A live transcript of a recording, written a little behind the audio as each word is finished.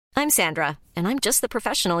I'm Sandra, and I'm just the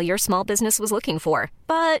professional your small business was looking for.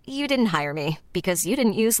 But you didn't hire me because you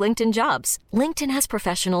didn't use LinkedIn Jobs. LinkedIn has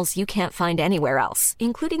professionals you can't find anywhere else,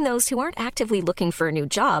 including those who aren't actively looking for a new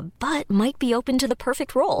job, but might be open to the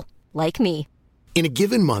perfect role, like me. In a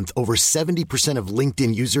given month, over 70% of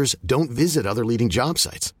LinkedIn users don't visit other leading job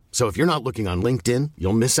sites. So if you're not looking on LinkedIn,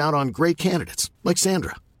 you'll miss out on great candidates like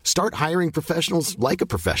Sandra. Start hiring professionals like a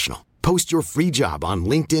professional. Post your free job on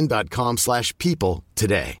linkedin.com/people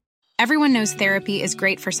today. Everyone knows therapy is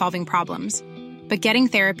great for solving problems, but getting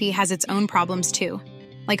therapy has its own problems too,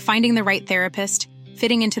 like finding the right therapist,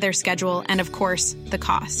 fitting into their schedule, and of course, the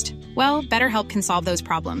cost. Well, BetterHelp can solve those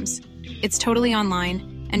problems. It's totally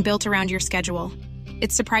online and built around your schedule.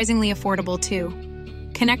 It's surprisingly affordable too.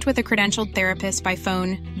 Connect with a credentialed therapist by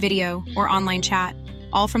phone, video, or online chat,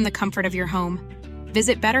 all from the comfort of your home.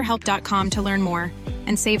 Visit BetterHelp.com to learn more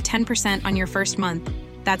and save 10% on your first month.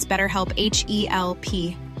 That's BetterHelp,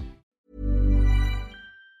 H-E-L-P.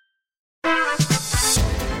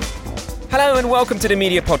 Hello and welcome to the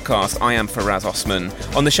Media Podcast. I am Faraz Osman.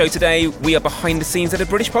 On the show today, we are behind the scenes at the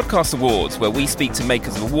British Podcast Awards, where we speak to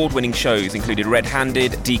makers of award-winning shows, including Red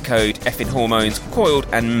Handed, Decode, Effin' Hormones, Coiled,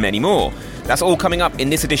 and many more. That's all coming up in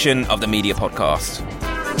this edition of the Media Podcast.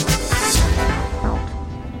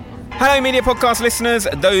 Hello, Media Podcast listeners.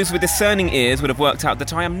 Those with discerning ears would have worked out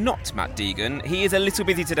that I am not Matt Deegan. He is a little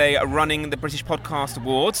busy today running the British Podcast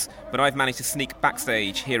Awards, but I've managed to sneak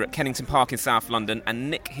backstage here at Kennington Park in South London and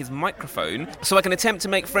nick his microphone so I can attempt to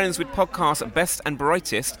make friends with podcasts best and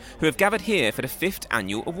brightest who have gathered here for the 5th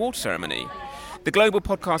annual award ceremony. The global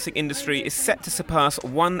podcasting industry is set to surpass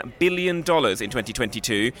 $1 billion in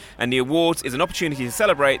 2022, and the awards is an opportunity to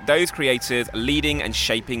celebrate those creators leading and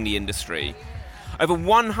shaping the industry. Over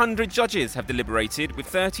 100 judges have deliberated with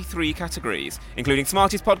 33 categories, including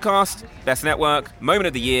Smartest Podcast, Best Network, Moment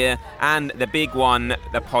of the Year, and the big one,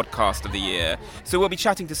 the Podcast of the Year. So we'll be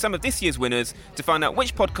chatting to some of this year's winners to find out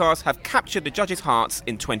which podcasts have captured the judges' hearts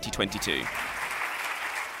in 2022.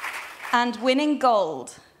 And winning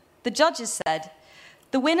gold. The judges said,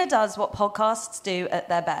 the winner does what podcasts do at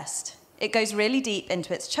their best. It goes really deep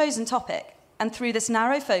into its chosen topic. And through this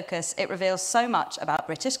narrow focus, it reveals so much about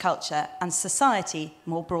British culture and society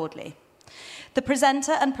more broadly. The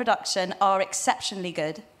presenter and production are exceptionally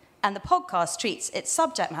good, and the podcast treats its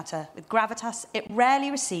subject matter with gravitas it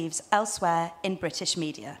rarely receives elsewhere in British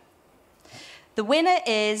media. The winner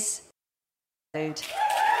is... So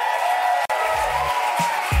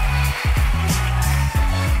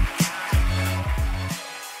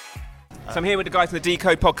I'm here with the guys from the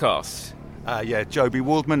Decode podcast. Joby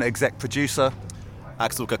Waldman, exec producer.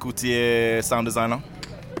 Axel Kakoutié, sound designer.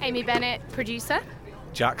 Amy Bennett, producer.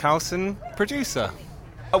 Jack Howson, producer.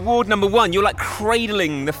 Award number 1, you're like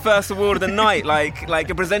cradling the first award of the night, like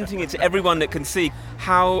you're presenting it to everyone that can see.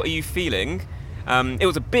 How are you feeling? It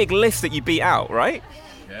was a big list that you beat out, right?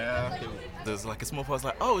 Yeah. There's like a small part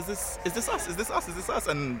like, oh, is this us? Is this us? Is this us?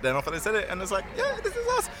 And then after they said it, and it's like, yeah, this is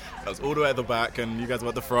us. I was all the way at the back, and you guys were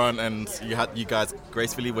at the front, and you guys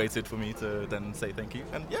gracefully waited for me to then say thank you,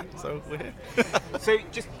 and yeah, so we're here. So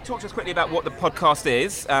just talk to us quickly about what the podcast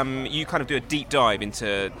is. You kind of do a deep dive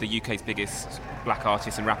into the UK's biggest black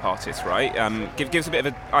artists and rap artists, right? Give us a bit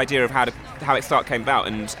of an idea of how it came about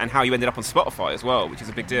and how you ended up on Spotify as well, which is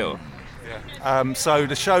a big deal. So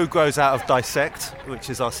the show grows out of Dissect, which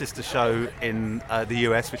is our sister show in the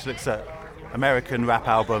US, which looks at American rap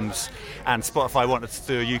albums, and Spotify wanted to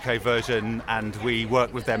do a UK version, and we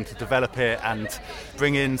worked with them to develop it and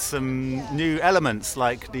bring in some new elements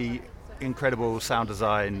like the incredible sound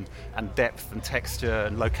design and depth and texture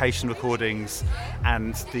and location recordings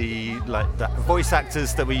and the voice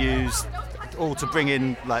actors that we use, all to bring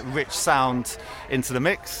in like rich sound into the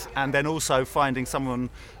mix, and then also finding someone,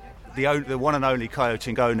 the one and only Kayo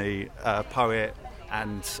Chingoni, poet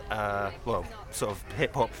and sort of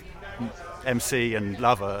hip hop MC and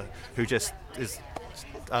lover, who just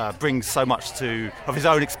brings so much of his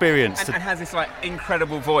own experience and has this like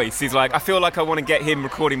incredible voice. He's like, I feel like I want to get him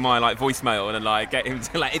recording my like voicemail and like get him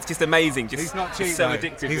to like, it's just amazing. He's not cheap. So though.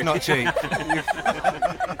 addictive. He's not cheap.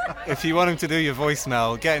 If you want him to do your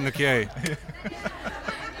voicemail, get in the queue.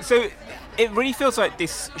 So it really feels like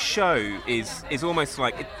this show is almost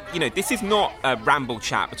like, this is not a ramble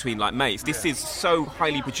chat between like mates. This is so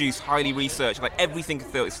highly produced, highly researched, like everything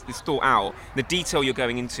is thought out. The detail you're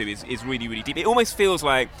going into is really, really deep. It almost feels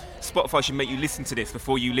like Spotify should make you listen to this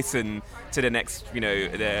before you listen to the next,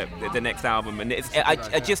 the next album. And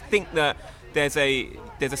I just think that there's a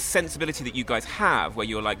sensibility that you guys have where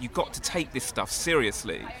you're like, you've got to take this stuff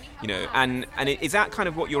seriously, you know, and is that kind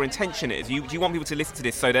of what your intention is? Do you want people to listen to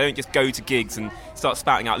this so they don't just go to gigs and start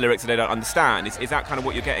spouting out lyrics that they don't understand? Is that kind of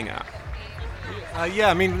what you're getting at? Yeah,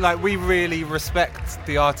 I mean, like, we really respect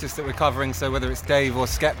the artists that we're covering, so whether it's Dave or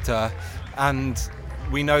Skepta, and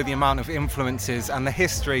we know the amount of influences and the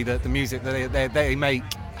history that the music that they make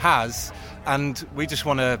has, and we just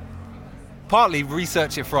want to partly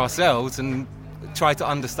research it for ourselves and try to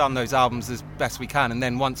understand those albums as best we can, and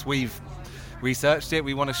then once we've researched it,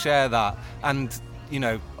 we want to share that. And you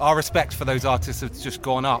know, our respect for those artists has just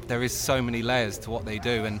gone up. There is so many layers to what they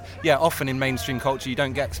do, and yeah, often in mainstream culture you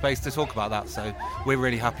don't get space to talk about that, so we're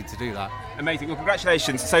really happy to do that. Amazing. Well,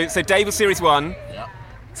 congratulations. So Dave was Series 1, yeah.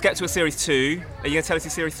 Skepta was Series 2. Are you going to tell us who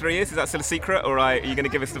Series 3 is? Is that still a secret, or are you going to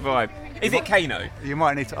give us the vibe? Is it Kano? You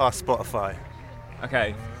might need to ask Spotify.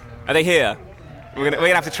 Okay. Are they here? We're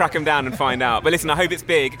gonna have to track them down and find out. But listen, I hope it's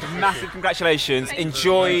big. Massive congratulations.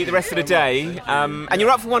 Enjoy the rest of the day. And you're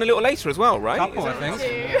up for one a little later as well, right? Couple, I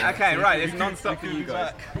think. Okay, right. It's non-stop for you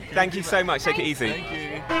guys. Thank you so much. Take it easy. Thank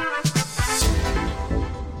you.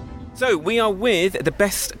 So we are with the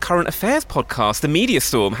Best Current Affairs podcast, The Media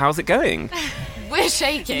Storm. How's it going? We're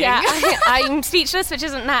shaking. Yeah, I'm speechless, which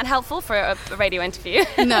isn't that helpful for a radio interview.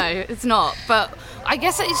 No, it's not. But I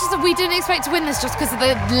guess it's just that we didn't expect to win this just because of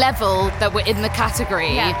the level that we're in the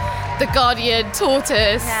category. Yeah. The Guardian,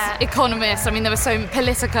 Tortoise, Economist. I mean, there was so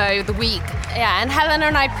Politico, The Week. Yeah, and Helena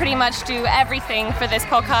and I pretty much do everything for this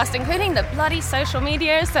podcast, including the bloody social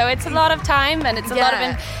media. So it's a lot of time and it's a lot of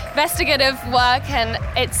investigative work, and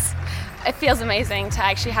it feels amazing to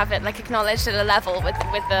actually have it like acknowledged at a level with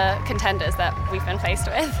the contenders that we've been faced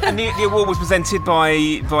with. And the award was presented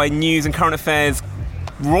by News and Current Affairs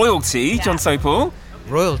royalty, John Sopel.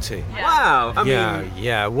 Royalty. Yeah. Wow. I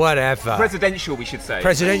mean, whatever. Presidential, we should say.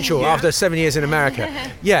 Presidential, after 7 years in America.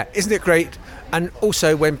 Yeah, isn't it great? And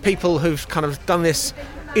also when people who've kind of done this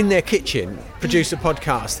in their kitchen produce a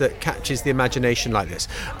podcast that catches the imagination like this.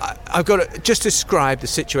 I've got to just describe the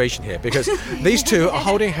situation here, because these two are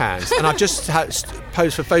holding hands, and I've just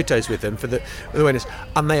posed for photos with them for the winners,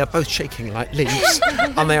 and they are both shaking like leaves,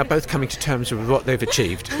 and they are both coming to terms with what they've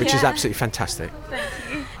achieved, which is absolutely fantastic. Thank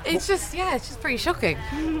you. It's just pretty shocking.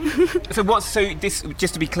 So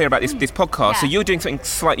just to be clear about this podcast, so you're doing something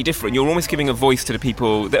slightly different. You're almost giving a voice to the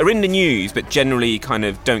people that are in the news but generally kind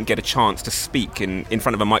of don't get a chance to speak in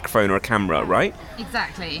front of a microphone or a camera, right?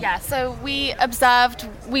 Exactly. Yeah, so we've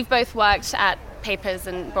both worked at papers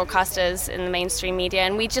and broadcasters in the mainstream media,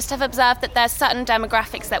 and we just have observed that there's certain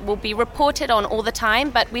demographics that will be reported on all the time,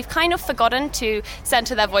 but we've kind of forgotten to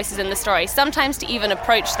center their voices in the story, sometimes to even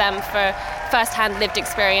approach them for first-hand lived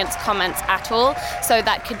experience comments at all. So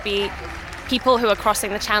that could be people who are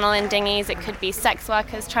crossing the channel in dinghies, it could be sex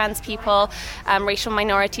workers, trans people, racial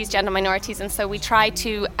minorities, gender minorities, and so we try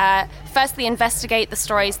to firstly investigate the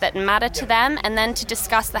stories that matter to them, and then to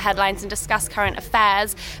discuss the headlines and discuss current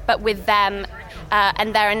affairs, but with them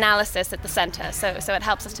and their analysis at the centre. So it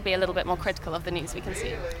helps us to be a little bit more critical of the news we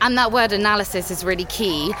consume. And that word analysis is really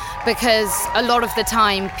key, because a lot of the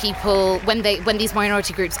time people, when these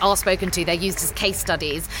minority groups are spoken to, they're used as case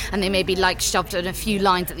studies, and they may be like shoved in a few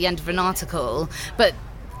lines at the end of an article. But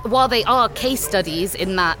while they are case studies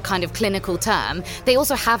in that kind of clinical term, they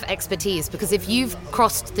also have expertise, because if you've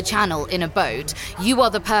crossed the channel in a boat, you are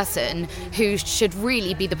the person who should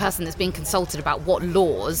really be the person that's being consulted about what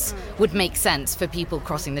laws would make sense for people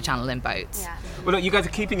crossing the channel in boats. Yeah. Well, look, you guys are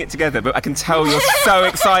keeping it together, but I can tell you're so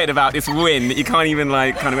excited about this win that you can't even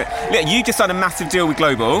Look, you just signed a massive deal with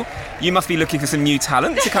Global. You must be looking for some new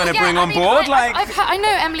talent to kind of bring on board. I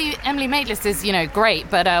know Emily Maitlis is, great,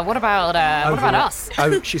 but what about us?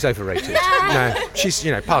 Oh, she's overrated. No, she's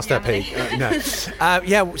past her peak. No.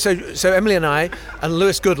 So Emily and I and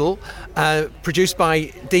Lewis Goodall, produced by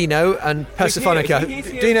Dino and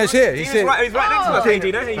Persephonica. Dino's here. He's here. He's right next to us. Hey,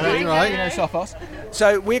 Dino. How you doing? Right. Sophos.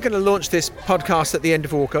 So we're going to launch this podcast at the end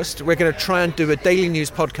of August. We're going to try and do a daily news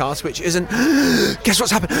podcast, which isn't, guess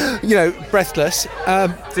what's happened? Breathless. So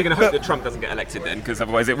you're going to hope that Trump doesn't get elected then, because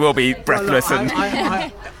otherwise it will be breathless.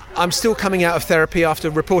 I'm still coming out of therapy after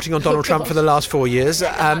reporting on Donald Trump for the last 4 years.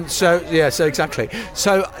 So exactly.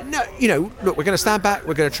 So, look, we're going to stand back.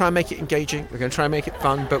 We're going to try and make it engaging. We're going to try and make it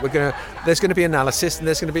fun. But there's going to be analysis, and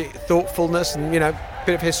there's going to be thoughtfulness, and a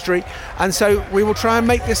bit of history. And so we will try and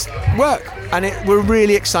make this work. And we're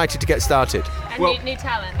really excited to get started. And new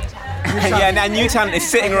talent. And new talent is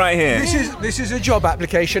sitting right here. This is a job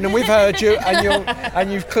application, and we've heard you,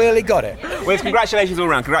 and you've clearly got it. Well, it's congratulations all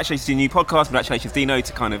around. Congratulations to your new podcast. Congratulations, Dino,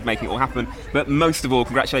 to kind of making it all happen. But most of all,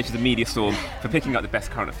 congratulations to Media Storm for picking up the best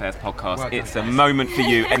current affairs podcast. Well, it's a moment for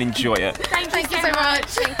you, and enjoy it. Thank you so much.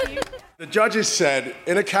 Thank you. The judges said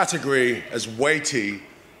in a category as weighty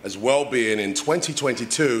as well-being in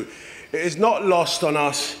 2022, it is not lost on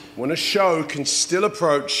us when a show can still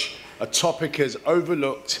approach a topic as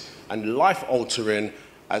overlooked and life-altering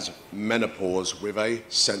as menopause with a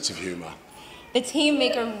sense of humour. The team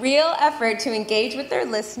make a real effort to engage with their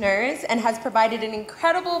listeners and has provided an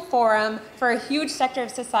incredible forum for a huge sector of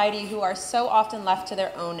society who are so often left to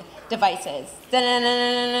their own devices.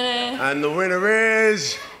 And the winner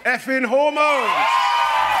is Effin' Hormones!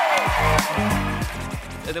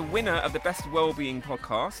 The winner of the Best Wellbeing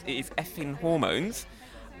podcast is Effin' Hormones.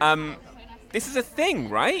 This is a thing,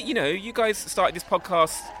 right? You know, you guys started this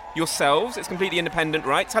podcast yourselves. It's completely independent,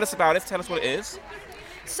 right? Tell us about it. Tell us what it is.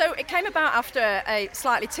 So it came about after a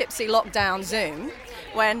slightly tipsy lockdown Zoom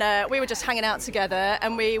when we were just hanging out together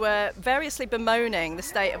and we were variously bemoaning the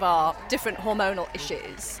state of our different hormonal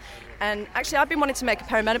issues. And actually, I've been wanting to make a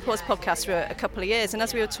perimenopause podcast for a couple of years. And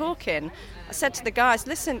as we were talking, I said to the guys,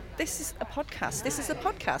 listen, this is a podcast. This is a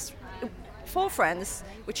podcast. 4 friends,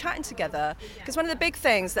 we're chatting together, because one of the big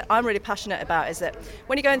things that I'm really passionate about is that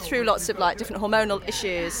when you're going through lots of like different hormonal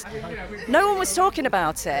issues, no one was talking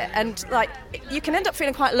about it, and like you can end up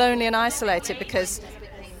feeling quite lonely and isolated, because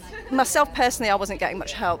myself personally, I wasn't getting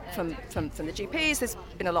much help from the GPs. There's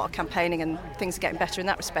been a lot of campaigning and things are getting better in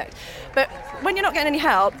that respect. But when you're not getting any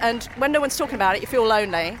help and when no one's talking about it, you feel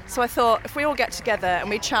lonely. So I thought if we all get together and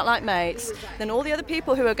we chat like mates, then all the other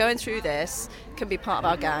people who are going through this can be part of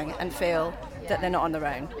our gang and feel that they're not on their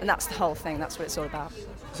own. And that's the whole thing. That's what it's all about.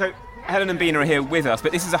 So Helen and Bina are here with us,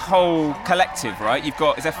 but this is a whole collective, right? You've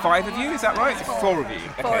got, is there 5 of you? Is that right? 4 of you.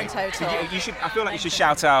 4 in total. So you should, I feel like you should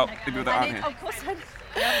shout out the people that aren't here. Of course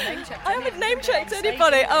I haven't name-checked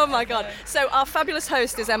anybody. Oh my God. So our fabulous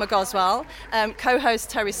host is Emma Goswell, co-host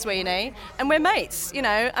Terry Sweeney, and we're mates, you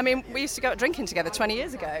know. I mean, we used to go out drinking together 20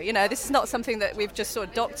 years ago. You know, this is not something that we've just sort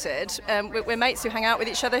of adopted. We're mates who hang out with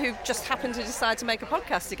each other who just happened to decide to make a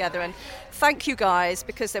podcast together. And thank you guys,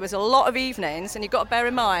 because there was a lot of evenings, and you've got to bear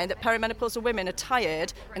in mind that perimenopausal women are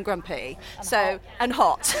tired and grumpy. And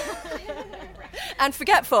hot. And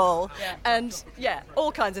forgetful, and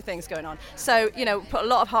all kinds of things going on. So, you know, put a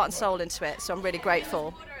lot of heart and soul into it. So I'm really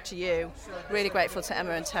grateful to you, really grateful to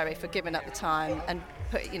Emma and Terry for giving up the time and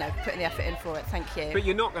putting the effort in for it. Thank you. But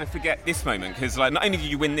you're not going to forget this moment, because like not only did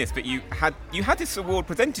you win this, but you had this award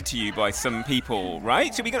presented to you by some people,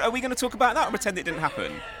 right? So are we going to talk about that or pretend it didn't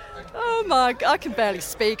happen? Oh my God, I can barely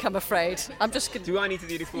speak, I'm afraid. I'm just going to... Do I need to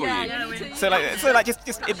do this for you? Yeah, so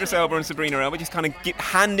just Idris Elba and Sabrina Elba just kind of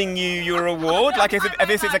handing you your award, like as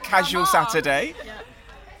if it's a casual Saturday. Yeah.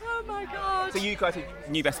 Oh my God. So you guys are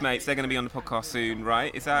new best mates, they're going to be on the podcast soon,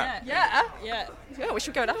 right? Is that... Yeah, we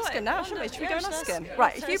should go and ask him now, shouldn't we? Should we go and ask him?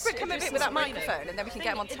 Right, if you come a bit with that microphone and then we can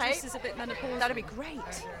get him on tape. Idris is a bit menopausal. That'd be great.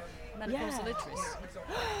 Menopausal Idris.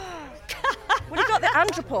 Well, you've got the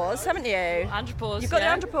andropause, haven't you? Andropause. You've got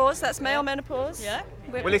the andropause, that's male menopause. Yeah.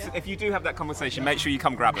 Well, listen, if you do have that conversation, make sure you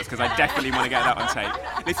come grab us, because I definitely want to get that on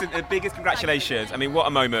tape. Listen, the biggest congratulations. I mean, what a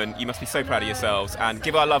moment. You must be so proud of yourselves. And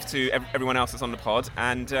give our love to everyone else that's on the pod,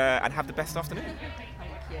 and have the best afternoon.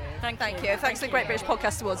 Thank you. Thanks to the Great British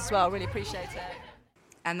Podcast Awards as well. Really appreciate it.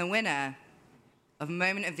 And the winner of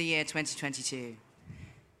Moment of the Year 2022.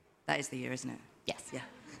 That is the year, isn't it? Yes. Yeah.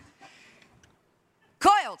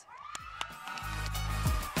 Coiled!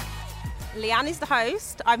 Leanne is the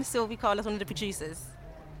host. I'm Sylvie Carlos, one of the producers.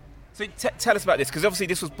 So tell us about this, because obviously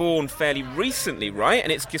this was born fairly recently, right?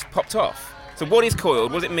 And it's just popped off. So what is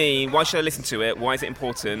Coiled? What does it mean? Why should I listen to it? Why is it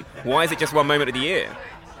important? Why is it just one moment of the year?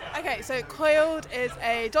 Okay, so Coiled is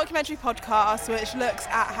a documentary podcast which looks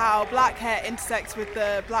at how black hair intersects with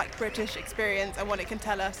the black British experience and what it can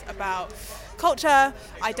tell us about culture,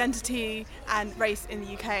 identity and race in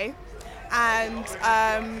the UK. And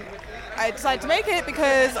I decided to make it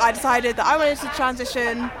because I decided that I wanted to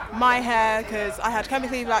transition my hair, because I had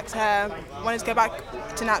chemically blacked hair, wanted to go back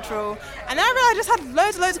to natural, and then I realised I just had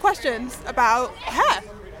loads of questions about hair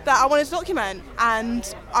that I wanted to document,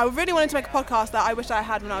 and I really wanted to make a podcast that I wish I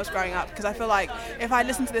had when I was growing up, because I feel like if I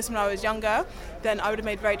listened to this when I was younger, then I would have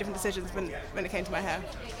made very different decisions when it came to my hair.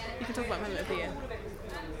 You can talk about Moment of the Year.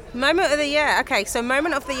 Moment of the Year. Okay, so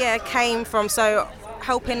Moment of the Year came from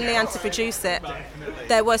helping Leanne to produce it.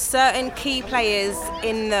 There were certain key players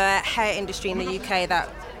in the hair industry in the UK that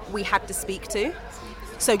we had to speak to.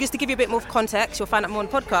 So just to give you a bit more context, you'll find out more on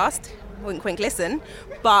the podcast, wink wink listen,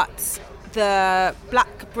 but the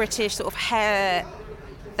black British the hair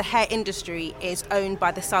industry is owned by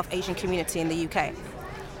the South Asian community in the UK.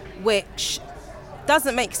 which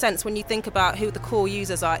doesn't make sense when you think about who the core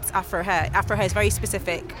users are. It's Afro hair. Afro hair is very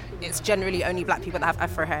specific. It's generally only black people that have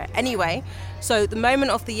Afro hair. Anyway, so the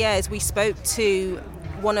moment of the year is we spoke to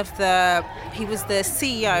he was the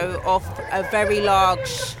CEO of a very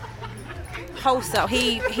large wholesale,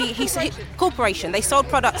 he corporation. They sold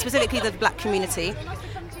products specifically to the black community,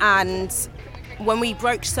 and when we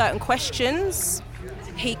broached certain questions,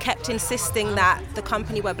 he kept insisting that the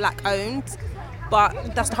company were black owned.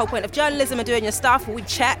 But that's the whole point of journalism and doing your stuff. We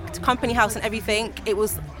checked company house and everything. It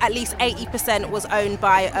was at least 80% was owned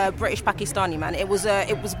by a British Pakistani man. It was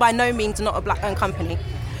by no means not a black owned company.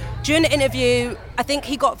 During the interview, I think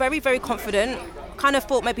he got very, very confident. Kind of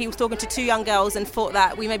thought maybe he was talking to two young girls and thought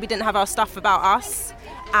that we maybe didn't have our stuff about us.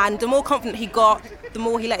 And the more confident he got, the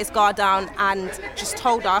more he let his guard down and just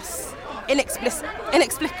told us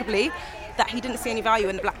inexplicably that he didn't see any value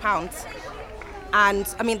in the black pound. And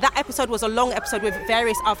I mean, that episode was a long episode with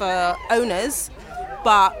various other owners,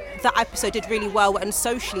 but that episode did really well and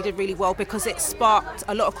socially did really well because it sparked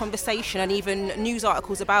a lot of conversation and even news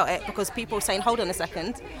articles about it, because people were saying, hold on a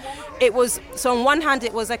second. So on one hand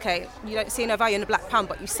it was, okay, you don't see no value in the black pound,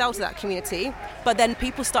 but you sell to that community. But then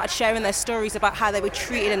people started sharing their stories about how they were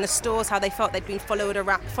treated in the stores, how they felt they'd been followed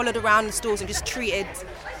around the stores and just treated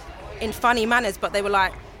in funny manners, but they were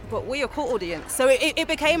like, but we're your core audience. So it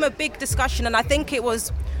became a big discussion, and I think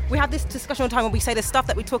we have this discussion all the time when we say the stuff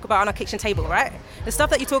that we talk about on our kitchen table, right? The stuff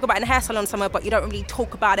that you talk about in a hair salon somewhere, but you don't really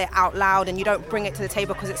talk about it out loud and you don't bring it to the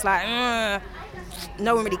table because it's like,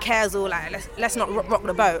 no one really cares, or like, let's not rock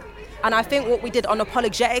the boat. And I think what we did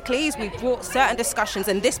unapologetically is we brought certain discussions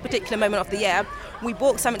in this particular moment of the year, we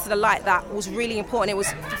brought something to the light that was really important. It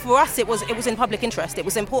was, for us, it was in public interest. It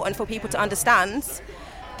was important for people to understand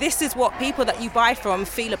this is what people that you buy from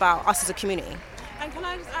feel about us as a community. And can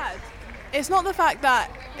I just add, it's not the fact that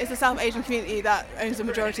it's the South Asian community that owns the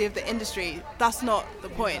majority of the industry. That's not the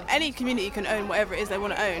point. Any community can own whatever it is they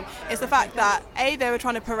want to own. It's the fact that A, they were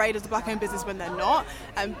trying to parade as a black-owned business when they're not,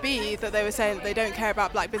 and B, that they were saying that they don't care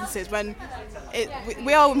about black businesses when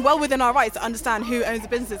we are well within our rights to understand who owns the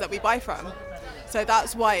businesses that we buy from. So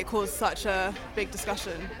that's why it caused such a big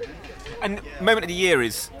discussion. And moment of the year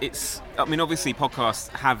obviously podcasts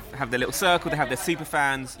have their little circle, they have their super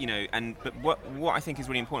fans, but what I think is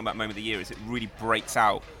really important about moment of the year is it really breaks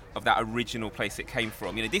out of that original place it came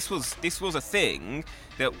from. This was a thing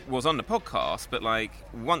that was on the podcast, but like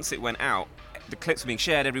once it went out, the clips were being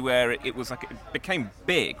shared everywhere. It was like it became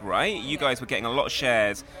big, right? You guys were getting a lot of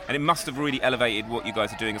shares, and it must have really elevated what you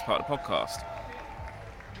guys are doing as part of the podcast.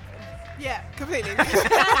 Yeah, completely.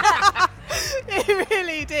 It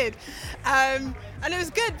really did. And it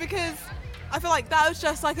was good because I feel like that was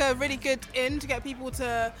just like a really good in to get people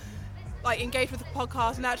to like engage with the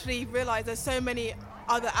podcast and actually realise there's so many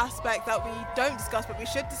other aspects that we don't discuss but we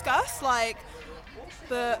should discuss, like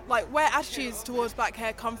where attitudes towards black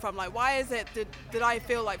hair come from. Like, why is it did I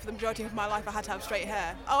feel like for the majority of my life I had to have straight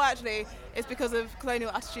hair? Oh, actually, it's because of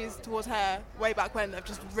colonial attitudes towards hair way back when that have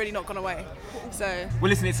just really not gone away. So. Well,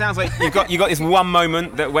 listen, it sounds like you got this one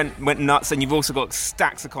moment that went nuts, and you've also got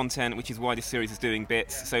stacks of content, which is why this series is doing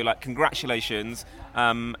bits. So, like, congratulations,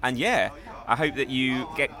 and yeah. I hope that you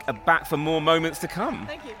get back for more moments to come.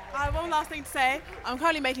 Thank you. One last thing to say. I'm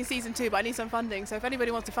currently making season 2, but I need some funding. So if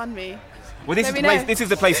anybody wants to fund me, well, this is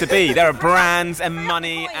the place to be. There are brands and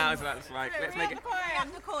money out. Let's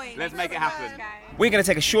make it happen. We're going to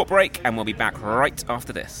take a short break, and we'll be back right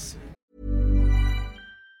after this.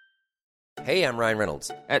 Hey, I'm Ryan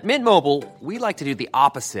Reynolds. At Mint Mobile, we like to do the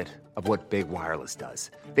opposite of what Big Wireless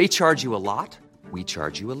does. They charge you a lot. We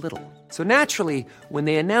charge you a little. So naturally, when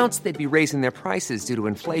they announced they'd be raising their prices due to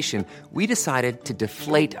inflation, we decided to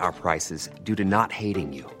deflate our prices due to not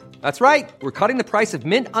hating you. That's right. We're cutting the price of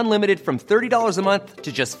Mint Unlimited from $30 a month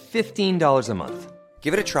to just $15 a month.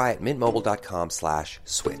 Give it a try at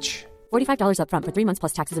mintmobile.com/switch. $45 up front for 3 months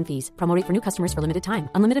plus taxes and fees. Promo rate for new customers for limited time.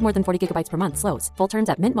 Unlimited more than 40 gigabytes per month. Slows full terms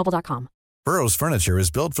at mintmobile.com. Burrow's furniture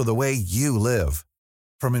is built for the way you live.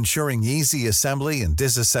 From ensuring easy assembly and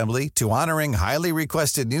disassembly to honoring highly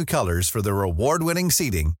requested new colors for their award-winning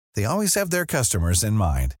seating, they always have their customers in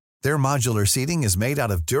mind. Their modular seating is made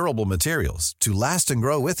out of durable materials to last and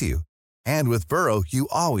grow with you. And with Burrow, you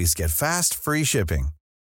always get fast, free shipping.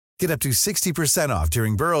 Get up to 60% off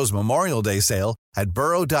during Burrow's Memorial Day sale at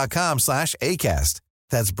burrow.com/ACAST.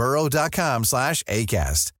 That's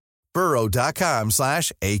burrow.com/ACAST.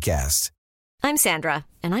 burrow.com/ACAST. I'm Sandra,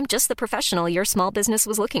 and I'm just the professional your small business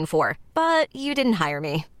was looking for. But you didn't hire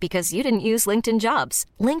me because you didn't use LinkedIn Jobs.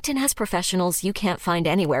 LinkedIn has professionals you can't find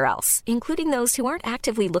anywhere else, including those who aren't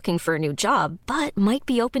actively looking for a new job, but might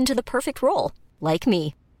be open to the perfect role, like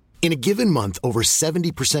me. In a given month, over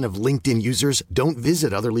 70% of LinkedIn users don't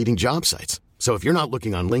visit other leading job sites. So if you're not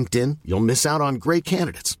looking on LinkedIn, you'll miss out on great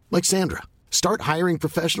candidates like Sandra. Start hiring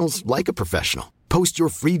professionals like a professional. Post your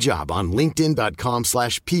free job on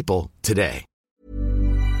linkedin.com/people today.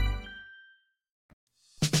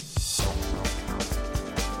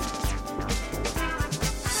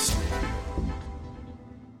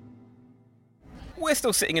 We're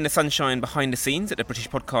still sitting in the sunshine behind the scenes at the British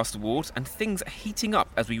Podcast Awards, and things are heating up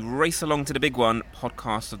as we race along to the big one,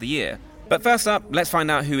 Podcast of the Year. But first up, let's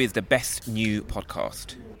find out who is the best new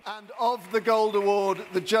podcast. And of the Gold Award,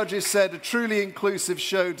 the judges said a truly inclusive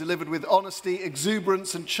show delivered with honesty,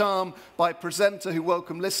 exuberance and charm by a presenter who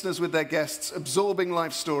welcomed listeners with their guests, absorbing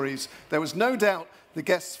life stories. There was no doubt the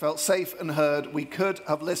guests felt safe and heard. We could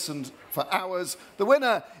have listened for hours. The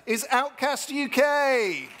winner is Outcast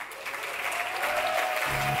UK.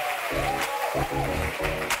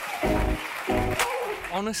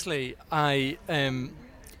 Honestly, I'm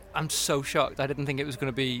so shocked. I didn't think it was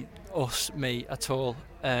going to be me at all.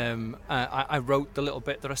 I wrote the little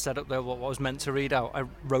bit that I said up there, what I was meant to read out. I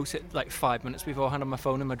wrote it like 5 minutes beforehand on my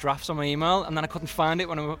phone in my drafts on my email, and then I couldn't find it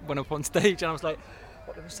when I went up on stage, and I was like,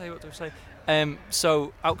 what do I say?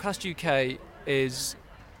 So Outcast UK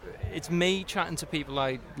it's me chatting to people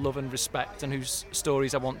I love and respect and whose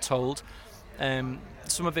stories I want told.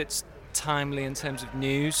 Some of it's timely in terms of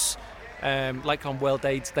news, like on World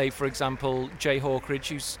AIDS Day, for example. Jay Hawkridge,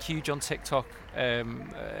 who's huge on TikTok,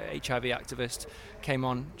 HIV activist, came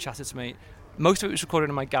on, chatted to me. Most of it was recorded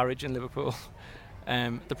in my garage in Liverpool.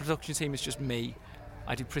 The production team is just me.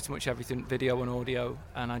 I do pretty much everything, video and audio,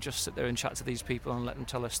 and I just sit there and chat to these people and let them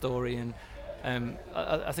tell their story. And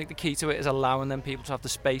I think the key to it is allowing them people to have the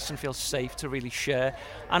space and feel safe to really share,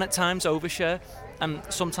 and at times overshare. And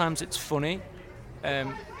sometimes it's funny.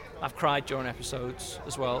 I've cried during episodes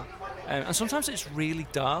as well, and sometimes it's really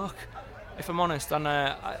dark, if I'm honest, and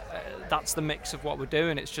that's the mix of what we're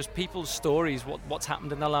doing. It's just people's stories, what's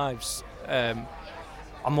happened in their lives,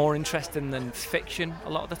 are more interesting than fiction a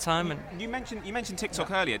lot of the time. And you mentioned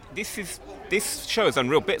TikTok earlier. This show has done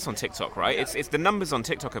real bits on TikTok, right? Yeah. It's the numbers on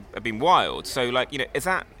TikTok have been wild. So like, is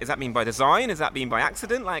that been by design? Is that been by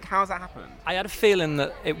accident? Like, how's that happened? I had a feeling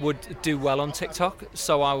that it would do well on TikTok,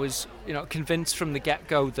 so I was convinced from the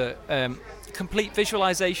get-go that complete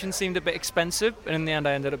visualization seemed a bit expensive, and in the end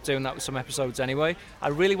I ended up doing that with some episodes anyway. I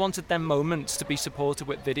really wanted them moments to be supported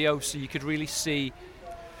with video, so you could really see.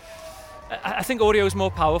 I think audio is more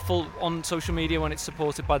powerful on social media when it's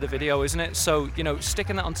supported by the video, isn't it? So,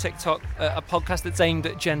 sticking that on TikTok, a podcast that's aimed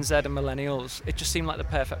at Gen Z and millennials, it just seemed like the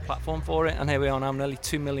perfect platform for it. And here we are now, nearly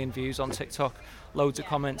 2 million views on TikTok, loads of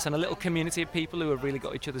comments, and a little community of people who have really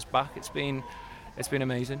got each other's back. It's been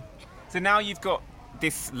amazing. So now you've got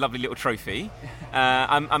this lovely little trophy.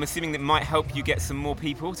 I'm assuming that might help you get some more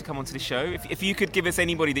people to come onto the show. If you could give us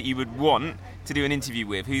anybody that you would want to do an interview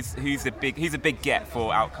with, who's a big get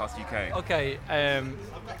for Outcast UK? Okay,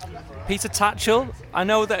 Peter Tatchell. I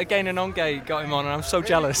know that Again and Onge got him on, and I'm so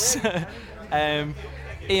jealous.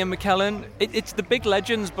 Ian McKellen. It's the big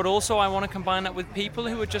legends, but also I want to combine that with people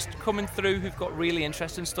who are just coming through who've got really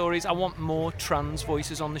interesting stories. I want more trans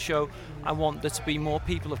voices on the show. I want there to be more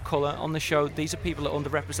people of colour on the show. These are people that are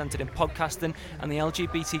underrepresented in podcasting, and the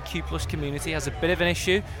LGBTQ plus community has a bit of an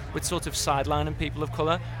issue with sort of sidelining people of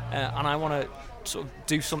colour, and I want to sort of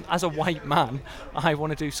do some, as a white man, I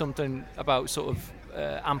want to do something about sort of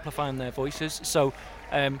amplifying their voices. So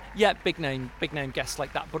big name guests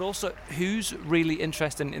like that, but also who's really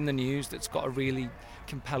interested in the news that's got a really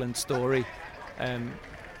compelling story.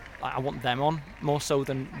 I want them on more so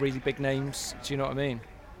than really big names. Do you know what I mean?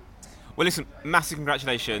 Well, listen, massive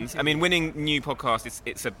congratulations. I mean, winning new podcast,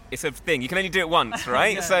 it's a thing. You can only do it once,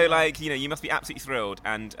 right? Yeah. So, you must be absolutely thrilled,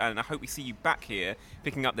 and I hope we see you back here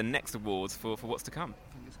picking up the next awards for what's to come.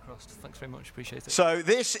 Fingers crossed. Thanks very much. Appreciate it. So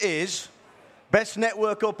this is Best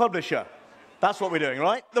Network or Publisher. That's what we're doing,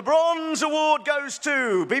 right? The Bronze Award goes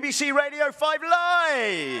to BBC Radio 5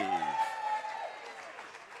 Live.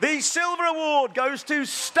 The Silver Award goes to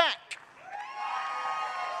Stack.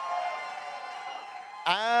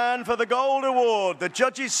 And for the Gold Award, the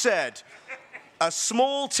judges said, a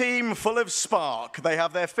small team full of spark. They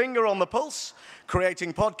have their finger on the pulse,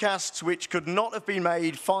 creating podcasts which could not have been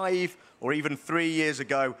made 5 or even 3 years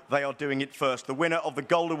ago. They are doing it first. The winner of the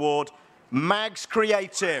Gold Award, Mags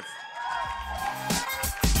Creative.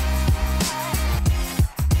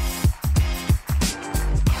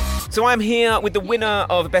 So I'm here with the winner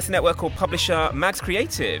of Best Network or Publisher, Mags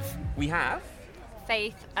Creative. We have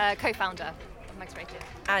Faith, co-founder of Mags Creative.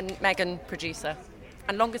 And Megan, producer.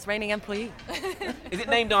 and longest reigning employee. Is it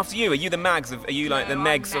named after you? Are you the Mags? Are you like the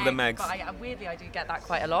Megs of the Megs? But weirdly, I do get that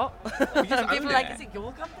quite a lot. You just People own are like, it. is it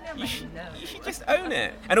your company? I'm like, no. You should just own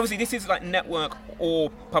it. And obviously, this is like network or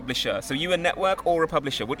publisher. So you a network or a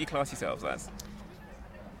publisher? What do you class yourselves as?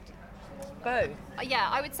 Both. Yeah,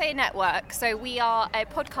 I would say network. So we are a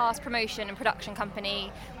podcast promotion and production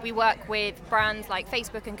company. We work with brands like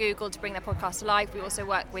Facebook and Google to bring their podcast to life. We also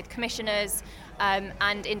work with commissioners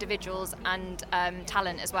and individuals and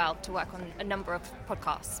talent as well to work on a number of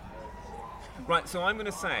podcasts. Right, so I'm going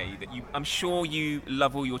to say that I'm sure you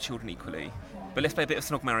love all your children equally, but let's play a bit of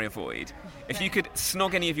Snog, Marry, Avoid. If you could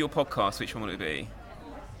snog any of your podcasts, which one would it be?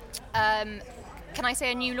 Can I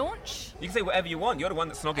say a new launch? You can say whatever you want. You're the one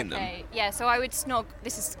that's snogging them. Okay, yeah, so I would snog,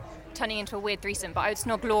 this is turning into a weird threesome, but I would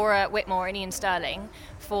snog Laura Whitmore and Ian Sterling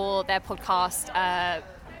for their podcast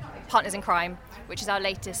Partners in Crime, which is our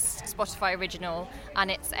latest Spotify original,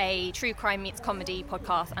 and it's a true crime meets comedy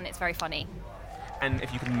podcast, and it's very funny. And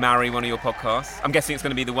if you could marry one of your podcasts, I'm guessing it's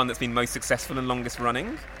going to be the one that's been most successful and longest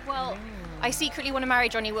running? Well, I secretly want to marry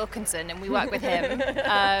Johnny Wilkinson, and we work with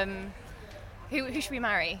him. Who should we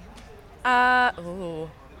marry?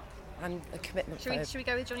 I'm a commitment. Should we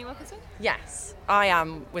go with Johnny Wilkinson? Yes, I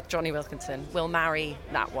am with Johnny Wilkinson. We'll marry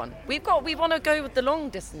that one. We want to go with the long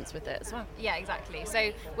distance with it as well. Yeah, exactly.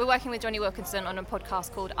 So we're working with Johnny Wilkinson on a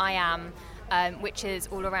podcast called I Am, which is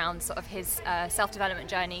all around sort of his self-development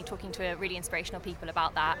journey, talking to really inspirational people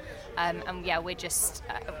about that. And yeah, we're just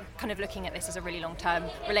kind of looking at this as a really long-term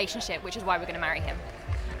relationship, which is why we're going to marry him.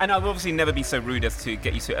 And I'll obviously never be so rude as to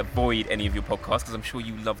get you to avoid any of your podcasts, because I'm sure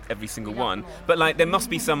you loved every single one. But like, there must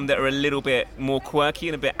be some that are a little bit more quirky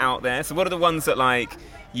and a bit out there. So what are the ones that like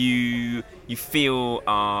you feel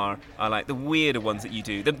are like the weirder ones that you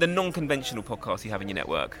do, the non-conventional podcasts you have in your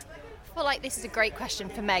network? I feel like this is a great question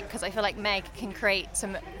for Meg, because I feel like Meg can create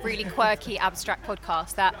some really quirky, abstract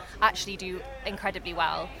podcasts that actually do incredibly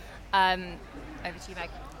well. Over to you, Meg.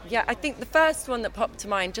 Yeah, I think the first one that popped to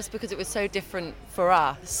mind, just because it was so different for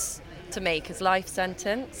us to make, is Life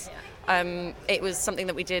Sentence. It was something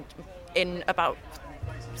that we did in about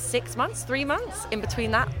 6 months, 3 months, in between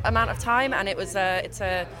that amount of time, and it's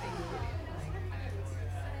a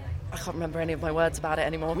I can't remember any of my words about it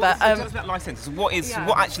anymore. Tell us about Life Sentence. What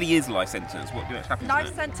actually is Life Sentence? What happens?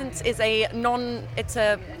 Life Sentence is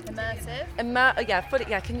immersive.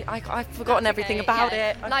 I've forgotten everything about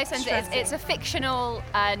it. Life Sentence. It's a fictional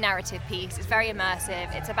narrative piece. It's very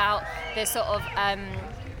immersive. It's about this sort of.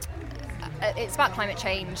 It's about climate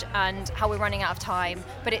change and how we're running out of time,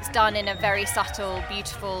 but it's done in a very subtle,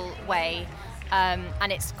 beautiful way.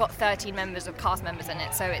 And it's got 13 cast members in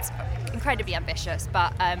it, so it's incredibly ambitious,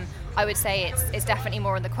 but I would say it's definitely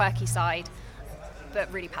more on the quirky side, but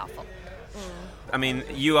really powerful. I mean,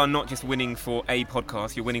 you are not just winning for a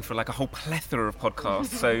podcast, you're winning for like a whole plethora of podcasts,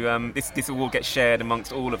 so this will all get shared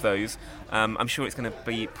amongst all of those. I'm sure it's going to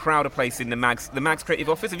be proud a place in the Mags Creative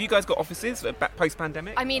Office. Have you guys got offices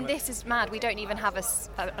post-pandemic? I mean, this is mad. We don't even have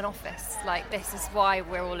an office. Like, this is why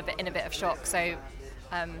we're all in a bit of shock, so...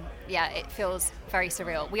 yeah, it feels very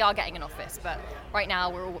surreal. We are getting an office, but right now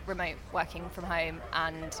we're all remote working from home,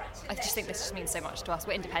 and I just think this just means so much to us.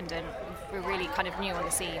 We're independent, we're really kind of new on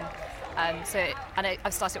the scene. I've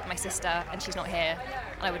started with my sister, and she's not here,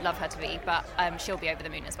 and I would love her to be, but she'll be over the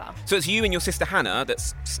moon as well. So it's you and your sister Hannah that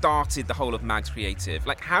started the whole of Mags Creative.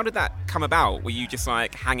 Like, how did that come about? Were you just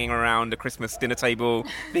like hanging around a Christmas dinner table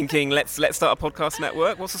thinking, let's start a podcast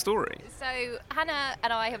network? What's the story? So Hannah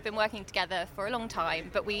and I have been working together for a long time,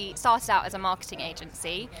 but we started out as a marketing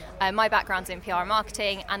agency. My background's in PR and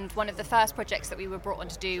marketing, and one of the first projects that we were brought on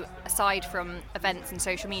to do, aside from events and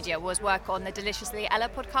social media, was work on the Deliciously Ella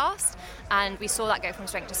podcast. And we saw that go from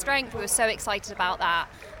strength to strength. We were so excited about that,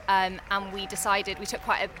 and we took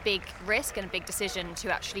quite a big risk and a big decision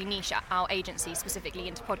to actually niche our agency specifically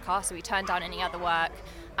into podcasts. So we turned down any other work,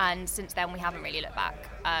 and since then we haven't really looked back.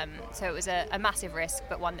 So it was a massive risk,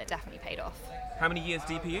 but one that definitely paid off. How many years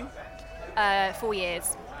deep are you? 4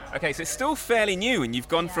 years. Okay, so it's still fairly new, and you've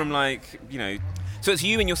gone from so it's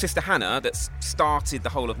you and your sister Hannah that started the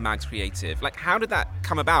whole of Mags Creative. Like, how did that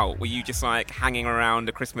come about? Were you just like hanging around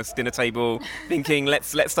a Christmas dinner table thinking, let's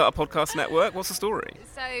start a podcast network? What's the story?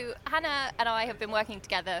 So Hannah and I have been working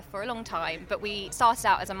together for a long time, but we started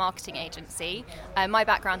out as a marketing agency. My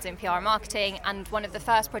background's in PR and marketing, and one of the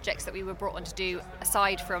first projects that we were brought on to do,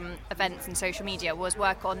 aside from events and social media, was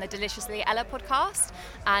work on the Deliciously Ella podcast.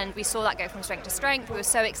 And we saw that go from strength to strength. We were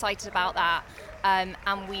so excited about that. And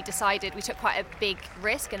we took quite a big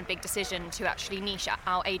risk and a big decision to actually niche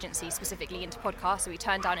our agency specifically into podcasts. So we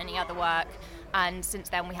turned down any other work, and since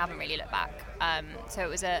then we haven't really looked back. So it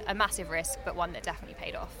was a massive risk, but one that definitely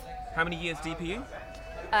paid off. How many years deep are you?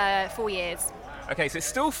 4 years. Okay, so it's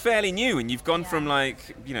still fairly new, and you've gone from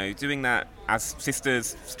doing that as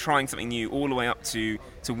sisters, trying something new, all the way up to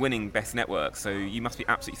winning Best Network. So you must be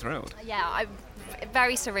absolutely thrilled. Yeah,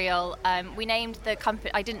 very surreal. We named the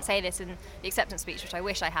company, I didn't say this in the acceptance speech, which I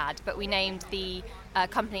wish I had, but we named the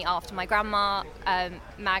company after my grandma,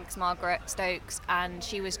 Mags Margaret Stokes, and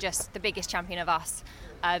she was just the biggest champion of us.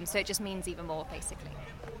 So it just means even more, basically.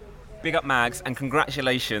 Big up, Mags, and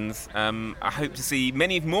congratulations. I hope to see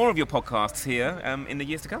many more of your podcasts here in the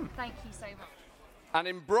years to come. Thank you so much. And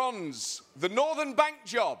in bronze, the Northern Bank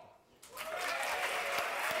Job.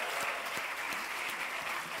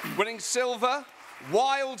 Winning silver,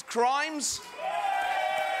 Wild Crimes.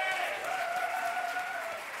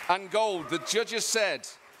 And gold, the judges said.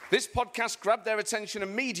 This podcast grabbed their attention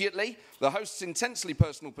immediately. The host's intensely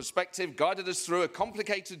personal perspective guided us through a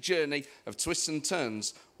complicated journey of twists and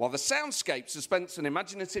turns, while the soundscape, suspense and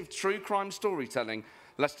imaginative true crime storytelling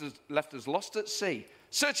left us lost at sea,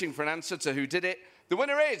 searching for an answer to who did it. The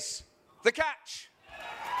winner is The Catch.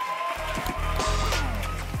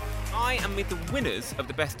 I am with the winners of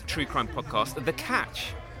the Best True Crime Podcast, The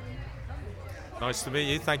Catch. Nice to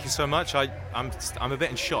meet you. Thank you so much. I'm a bit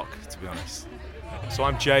in shock, to be honest. So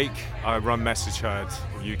I'm Jake. I run Message Heard,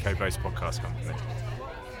 a UK-based podcast company.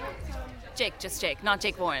 Jake, just Jake, not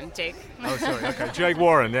Jake Warren. Jake. Oh, sorry. Okay, Jake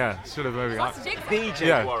Warren. Yeah, should have maybe. The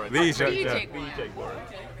Jake Warren. The Jake Warren.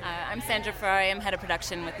 I'm Sandra Ferrari. I'm head of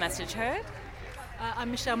production with Message Heard.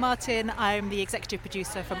 I'm Michelle Martin. I'm the executive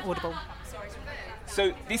producer from Audible.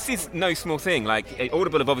 So this is no small thing.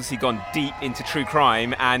 Audible have obviously gone deep into true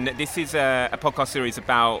crime, and this is a podcast series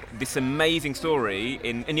about this amazing story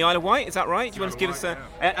in the Isle of Wight. Is that right? Do you want to give us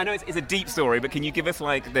I know it's a deep story, but can you give us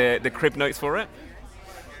the crib notes for it?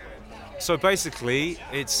 So basically,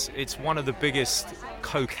 it's one of the biggest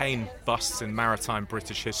cocaine busts in maritime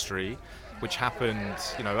British history, which happened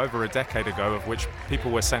over a decade ago, of which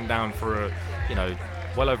people were sent down for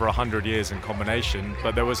well over 100 years in combination.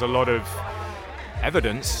 But there was a lot of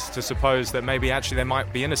evidence to suppose that maybe actually they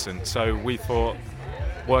might be innocent. So we thought,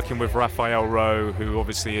 working with Raphael Rowe, who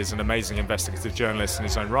obviously is an amazing investigative journalist in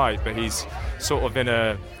his own right, but he's sort of in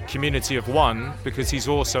a community of one because he's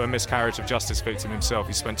also a miscarriage of justice victim himself.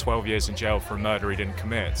 He spent 12 years in jail for a murder he didn't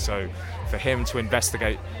commit. So for him to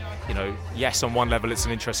investigate, yes, on one level it's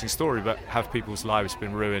an interesting story, but have people's lives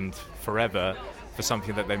been ruined forever for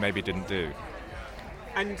something that they maybe didn't do?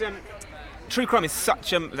 And true crime is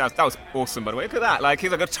such a... That was awesome, by the way. Look at that.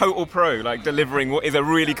 He's like a total pro, delivering what is a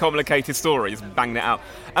really complicated story. Just banging it out.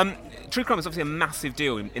 True crime is obviously a massive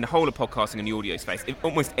deal in the whole of podcasting and the audio space,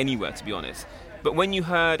 almost anywhere, to be honest. But when you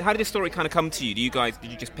heard... How did this story kind of come to you? Did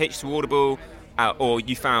you just pitch to Audible, or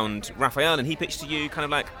you found Raphael and he pitched to you?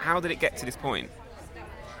 How did it get to this point?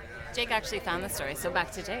 Jake actually found the story, so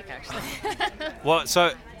back to Jake, actually. Well,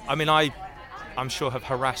 I'm sure have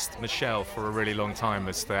harassed Michelle for a really long time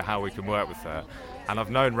as to how we can work with her. And I've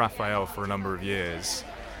known Raphael for a number of years.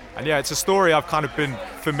 And yeah, it's a story I've kind of been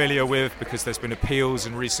familiar with because there's been appeals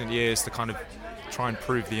in recent years to kind of try and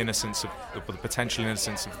prove the innocence of the potential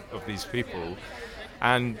innocence of these people.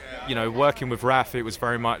 And, working with Raph, it was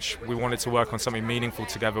very much, we wanted to work on something meaningful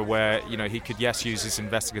together where, he could, yes, use his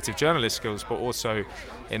investigative journalist skills, but also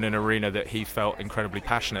in an arena that he felt incredibly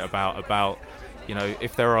passionate about,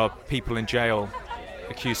 if there are people in jail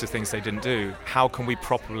accused of things they didn't do, how can we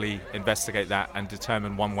properly investigate that and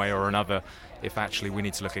determine one way or another if actually we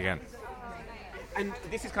need to look again? And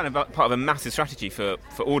this is kind of part of a massive strategy for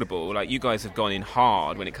Audible. You guys have gone in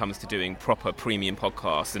hard when it comes to doing proper premium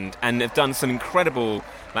podcasts and have done some incredible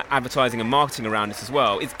advertising and marketing around this as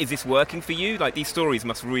well. Is this working for you? These stories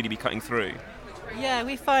must really be cutting through. Yeah,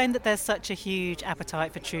 we find that there's such a huge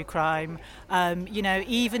appetite for true crime.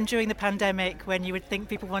 Even during the pandemic, when you would think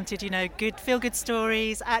people wanted, good feel-good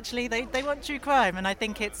stories, actually they want true crime. And I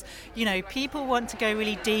think it's, people want to go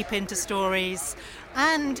really deep into stories.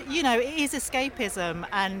 And, it is escapism.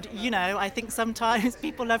 And, I think sometimes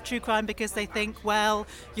people love true crime because they think, well,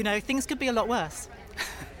 things could be a lot worse.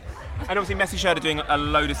 And obviously Message Heard are doing a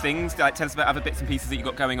load of things. Tell us about other bits and pieces that you've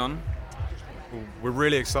got going on. Well, we're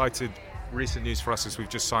really excited. Recent news for us is we've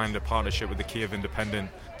just signed a partnership with the Kyiv Independent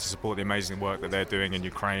to support the amazing work that they're doing in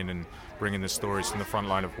Ukraine and bringing the stories from the front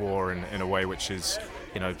line of war in a way which is,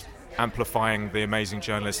 amplifying the amazing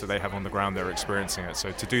journalists that they have on the ground that are experiencing it.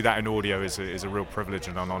 So to do that in audio is a real privilege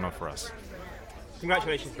and an honour for us.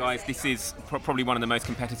 Congratulations, guys. This is probably one of the most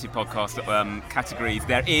competitive podcast categories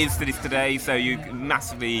there is that is today, so you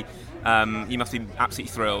must be absolutely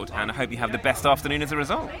thrilled, and I hope you have the best afternoon as a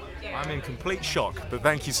result. I'm in complete shock, but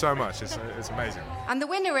thank you so much. It's amazing. And the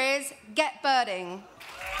winner is Get Birding.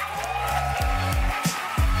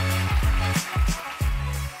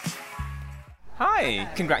 Hi,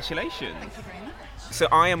 congratulations. Thank you very much. So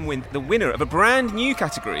I am the winner of a brand new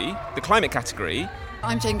category, the climate category.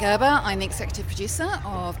 I'm Jane Gerber. I'm the executive producer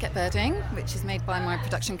of Get Birding, which is made by my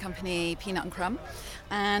production company Peanut and Crumb.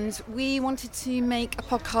 And we wanted to make a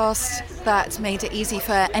podcast that made it easy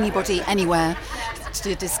for anybody, anywhere,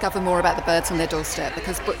 to discover more about the birds on their doorstep,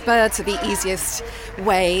 because birds are the easiest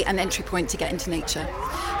way and entry point to get into nature.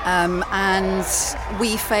 And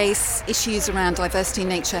we face issues around diversity in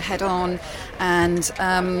nature head on and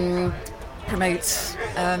promote...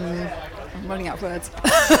 I'm running out of words.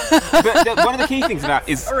 But one of the key things about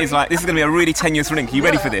is like, this is going to be a really tenuous link. Are you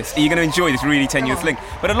ready for this? Are you going to enjoy this really tenuous link?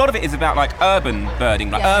 But a lot of it is about like urban birding,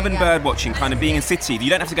 like urban bird watching, kind of being in city. You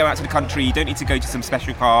don't have to go out to the country. You don't need to go to some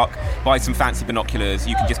special park, buy some fancy binoculars.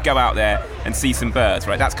 You can just go out there and see some birds,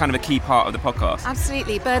 right? That's kind of a key part of the podcast.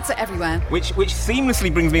 Absolutely, birds are everywhere. Which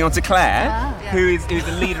seamlessly brings me on to Claire, who is the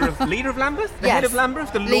leader of Lambeth, the head of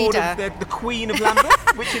Lambeth, the lord of the queen of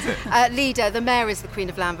Lambeth. Which is it? Leader. The mayor is the queen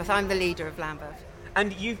of Lambeth. I'm the leader of Lambeth.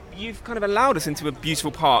 And you've kind of allowed us into a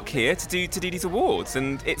beautiful park here to do these awards,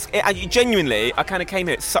 and genuinely, I kind of came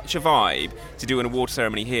here. It's such a vibe to do an award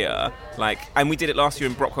ceremony here, and we did it last year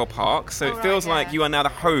in Brockwell Park, so it feels like you are now the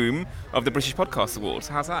home of the British Podcast Awards.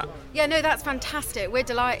 How's that? Yeah, no, that's fantastic. We're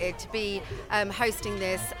delighted to be hosting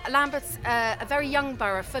this. Lambeth's a very young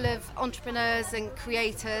borough, full of entrepreneurs and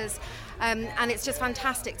creators. And it's just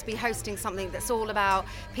fantastic to be hosting something that's all about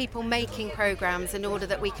people making programmes in order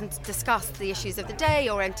that we can discuss the issues of the day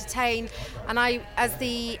or entertain. And I, as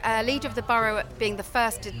the leader of the borough, being the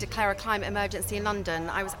first to declare a climate emergency in London,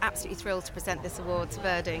 I was absolutely thrilled to present this award to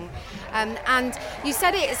birding. And you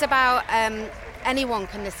said it's about... anyone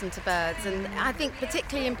can listen to birds, and I think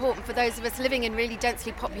particularly important for those of us living in really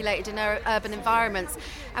densely populated and urban environments.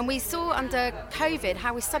 And we saw under COVID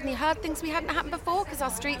how we suddenly heard things we hadn't happened before because our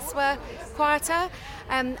streets were quieter.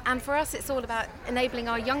 And for us, it's all about enabling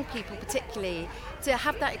our young people particularly to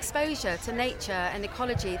have that exposure to nature and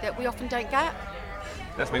ecology that we often don't get.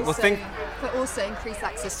 That's me. But also increase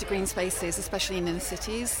access to green spaces, especially in inner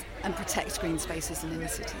cities, and protect green spaces in inner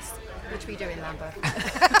cities. Which we do in Lambeth.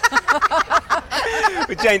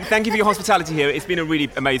 But Jane, thank you for your hospitality here. It's been a really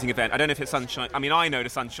amazing event. I don't know if it's sunshine. I mean, I know the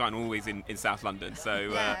sunshine always in South London,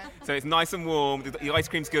 so so it's nice and warm. The ice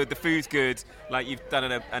cream's good, the food's good. Like, you've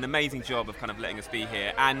done an amazing job of kind of letting us be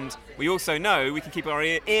here. And we also know we can keep our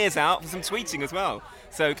ears out for some tweeting as well.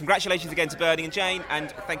 So congratulations again to Birding and Jane,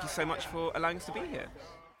 and thank you so much for allowing us to be here.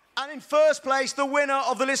 And in first place, the winner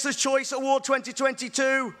of the Listener's Choice Award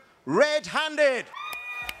 2022, Red Handed.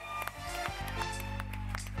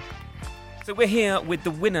 So we're here with the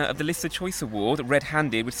winner of the Listener Choice Award, Red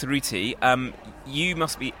Handed, with Suruthi. You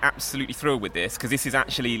must be absolutely thrilled with this, because this is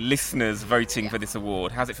actually listeners voting for this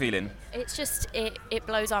award. How's it feeling? It's just, it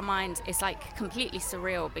blows our minds. It's like completely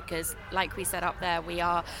surreal because, like we said up there, we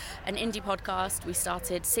are an indie podcast. We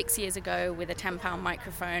started 6 years ago with a £10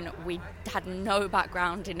 microphone. We had no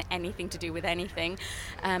background in anything to do with anything.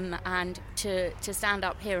 And to stand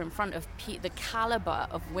up here in front of the calibre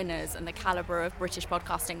of winners and the calibre of British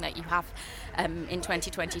podcasting that you have in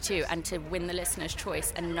 2022, and to win the Listener's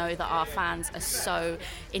Choice and know that our fans are so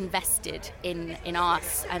invested in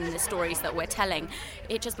us and the stories that we're telling,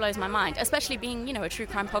 it just blows my mind, especially being, a true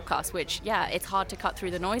crime podcast, which, it's hard to cut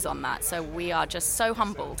through the noise on that. So we are just so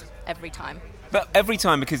humbled every time. But every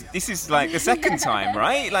time, because this is like the second time,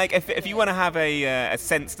 right? Like, if you want to have a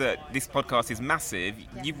sense that this podcast is massive,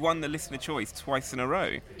 you've won the Listener Choice twice in a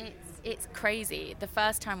row. It's crazy. The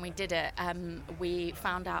first time we did it, we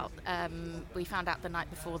found out the night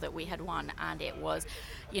before that we had won, and it was,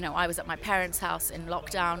 I was at my parents' house in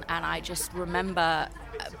lockdown, and I just remember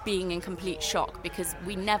being in complete shock because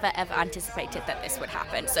we never ever anticipated that this would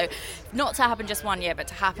happen. So, not to happen just 1 year, but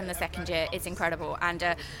to happen the second year, it's incredible. And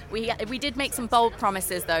we did make some bold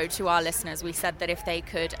promises though to our listeners. We said that if they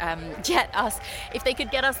could get us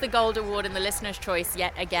the Gold Award and the Listener's Choice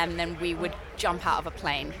yet again, then we would jump out of a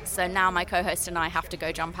plane. So now my co-host and I have to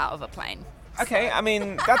go jump out of a plane. Okay, I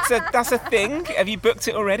mean, that's a thing. Have you booked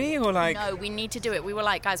it already, or like? No, we need to do it. We were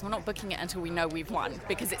like, guys, we're not booking it until we know we've won,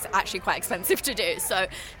 because it's actually quite expensive to do. So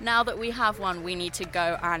now that we have won, we need to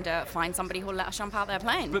go and find somebody who'll let us jump out their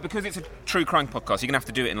plane. But because it's a true crime podcast, you're gonna have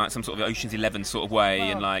to do it in like some sort of Ocean's 11 sort of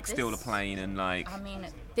way, and like steal the plane and like. I mean,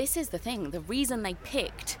 this is the thing. The reason they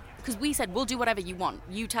picked. Because we said, we'll do whatever you want.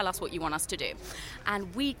 You tell us what you want us to do.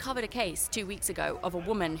 And we covered a case 2 weeks ago of a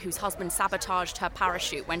woman whose husband sabotaged her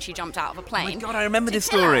parachute when she jumped out of a plane. Oh my God, I remember this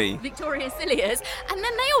story. Victoria Cilliers. And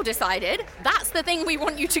then they all decided, that's the thing we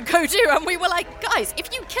want you to go do. And we were like, guys,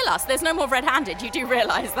 if you kill us, there's no more Red Handed. You do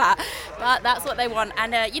realise that. But that's what they want.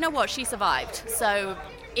 And you know what? She survived. So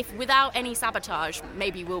if without any sabotage,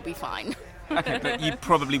 maybe we'll be fine. Okay, but you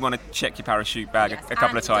probably want to check your parachute bag a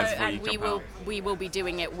couple of times before you jump out. We will be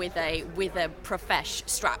doing it with a profesh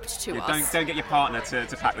strapped to us. Don't get your partner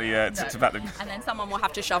to pack to pack the. And then someone will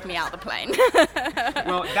have to shove me out the plane.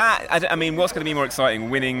 Well, I mean, what's going to be more exciting,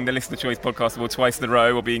 winning the Listener Choice Podcast Award twice in a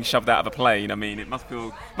row, or being shoved out of a plane? I mean, it must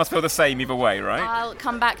feel the same either way, right? I'll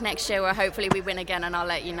come back next year where hopefully we win again, and I'll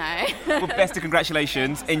let you know. Well, best of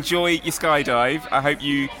congratulations. Enjoy your skydive. I hope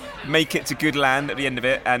you make it to good land at the end of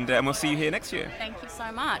it, and we'll see you here next year. Thank you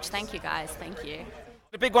so much. Thank you, guys. Thank you.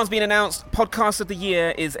 The big one's been announced. Podcast of the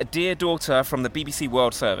Year is Dear Daughter from the BBC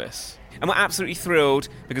World Service. And we're absolutely thrilled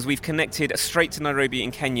because we've connected straight to Nairobi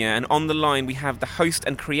in Kenya, and on the line we have the host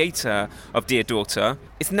and creator of Dear Daughter.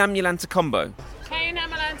 It's Namulanta Kombo. Hey,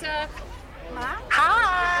 Namulanta.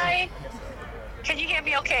 Hi. Can you hear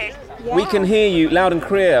me okay? Yeah. We can hear you loud and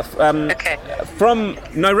clear. Okay. From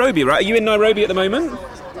Nairobi, right? Are you in Nairobi at the moment?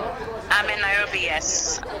 I'm in Nairobi,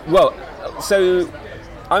 yes. Well, so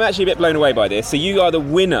I'm actually a bit blown away by this. So you are the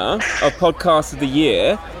winner of Podcast of the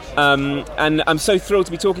Year, and I'm so thrilled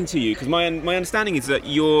to be talking to you because my understanding is that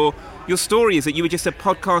your story is that you were just a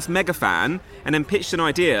podcast mega fan and then pitched an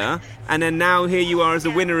idea, and then now here you are as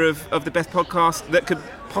the winner of the best podcast that could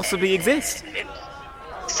possibly exist.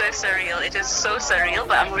 So surreal. It is so surreal,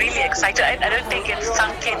 but I'm really excited. I don't think it's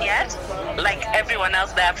sunk in yet. Like everyone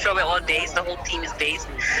else there, I'm sure we're all dazed. The whole team is dazed.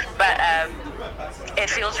 But it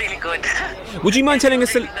feels really good. Would you mind telling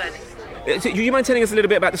us do you mind telling us a little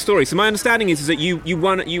bit about the story? So my understanding is that you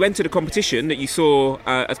entered a competition that you saw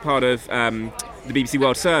as part of the BBC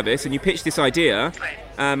World Service, and you pitched this idea,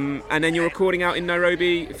 and then you're recording out in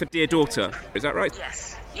Nairobi for Dear Daughter. Is that right?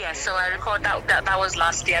 Yes, so I record that was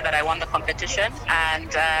last year that I won the competition,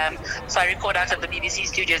 and so I record out of the BBC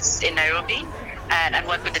studios in Nairobi and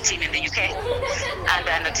work with the team in the UK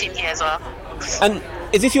and the team here as well. And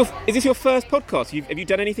is this your first podcast? Have you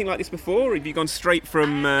done anything like this before, or have you gone straight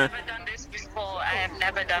from? I have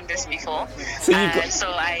never done this before. So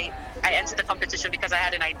I entered the competition because I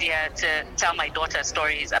had an idea to tell my daughter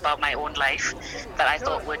stories about my own life that I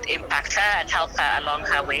thought would impact her and help her along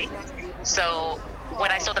her way. So when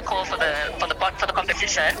I saw the call for the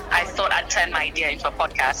competition, I thought I'd turn my idea into a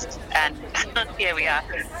podcast, and here we are.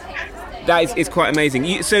 That is quite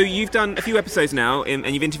amazing. So you've done a few episodes now, and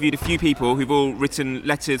you've interviewed a few people who've all written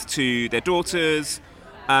letters to their daughters.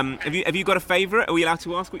 Have you got a favourite? Are we allowed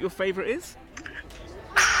to ask what your favourite is?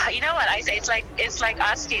 You know what I say? It's like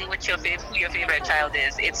asking who your favorite child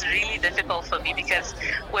is. It's really difficult for me because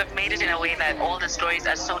we've made it in a way that all the stories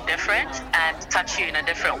are so different and touch you in a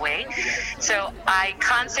different way. So I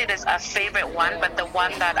can't say there's a favorite one, but the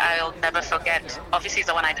one that I'll never forget, obviously, is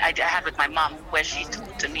the one I had with my mum, where she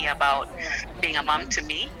talked to me about being a mum to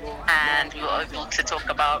me, and we were able to talk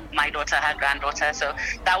about my daughter, her granddaughter. So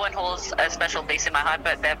that one holds a special place in my heart.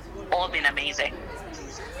 But they've all been amazing.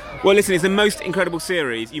 Well, listen, it's the most incredible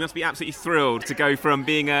series. You must be absolutely thrilled to go from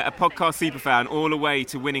being a podcast superfan all the way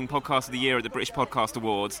to winning Podcast of the Year at the British Podcast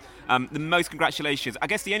Awards. The most congratulations. I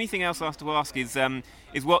guess the only thing else I have to ask is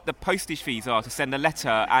what the postage fees are to send a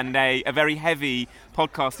letter and a very heavy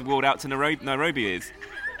podcast award out to Nairobi is.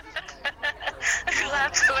 You'll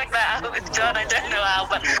have to work that out with John. I don't know how,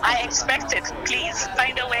 but I expect it. Please,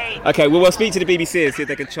 find a way. Okay, well, we'll speak to the BBC and see if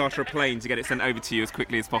they can charter a plane to get it sent over to you as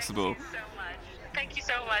quickly as possible. Thank you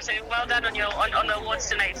so much. Well done on the awards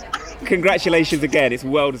tonight. Congratulations again. It's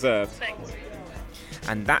well deserved. Thanks.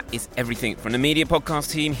 And that is everything from the Media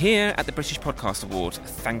Podcast team here at the British Podcast Awards.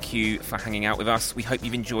 Thank you for hanging out with us. We hope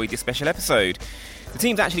you've enjoyed this special episode. The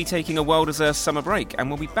team's actually taking a well-deserved summer break and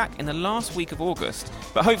we'll be back in the last week of August.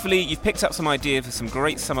 But hopefully you've picked up some ideas for some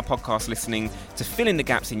great summer podcast listening to fill in the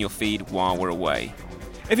gaps in your feed while we're away.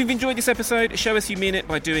 If you've enjoyed this episode, show us you mean it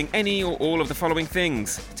by doing any or all of the following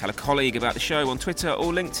things. Tell a colleague about the show on Twitter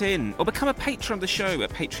or LinkedIn, or become a patron of the show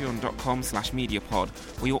at patreon.com/mediapod,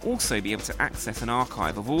 where you'll also be able to access an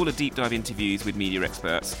archive of all the deep dive interviews with media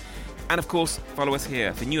experts. And of course, follow us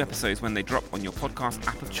here for new episodes when they drop on your podcast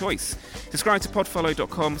app of choice. Subscribe to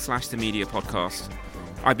podfollow.com/themediapodcast.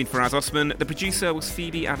 I've been Faraz Osman. The producer was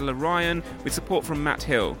Phoebe Adler-Ryan, with support from Matt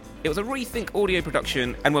Hill. It was a Rethink audio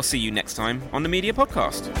production, and we'll see you next time on the Media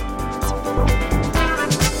Podcast.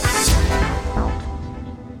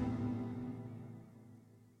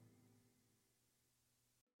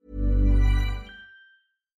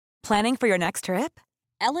 Planning for your next trip?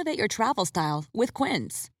 Elevate your travel style with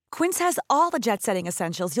Quince. Quince has all the jet-setting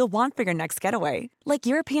essentials you'll want for your next getaway, like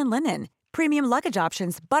European linen, premium luggage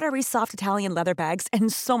options, buttery soft Italian leather bags,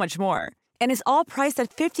 and so much more. And is all priced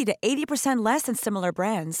at 50 to 80% less than similar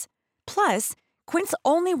brands. Plus, Quince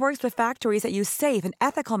only works with factories that use safe and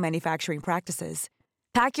ethical manufacturing practices.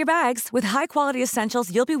 Pack your bags with high-quality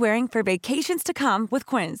essentials you'll be wearing for vacations to come with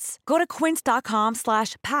Quince. Go to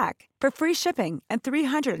quince.com/pack for free shipping and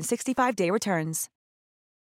 365-day returns.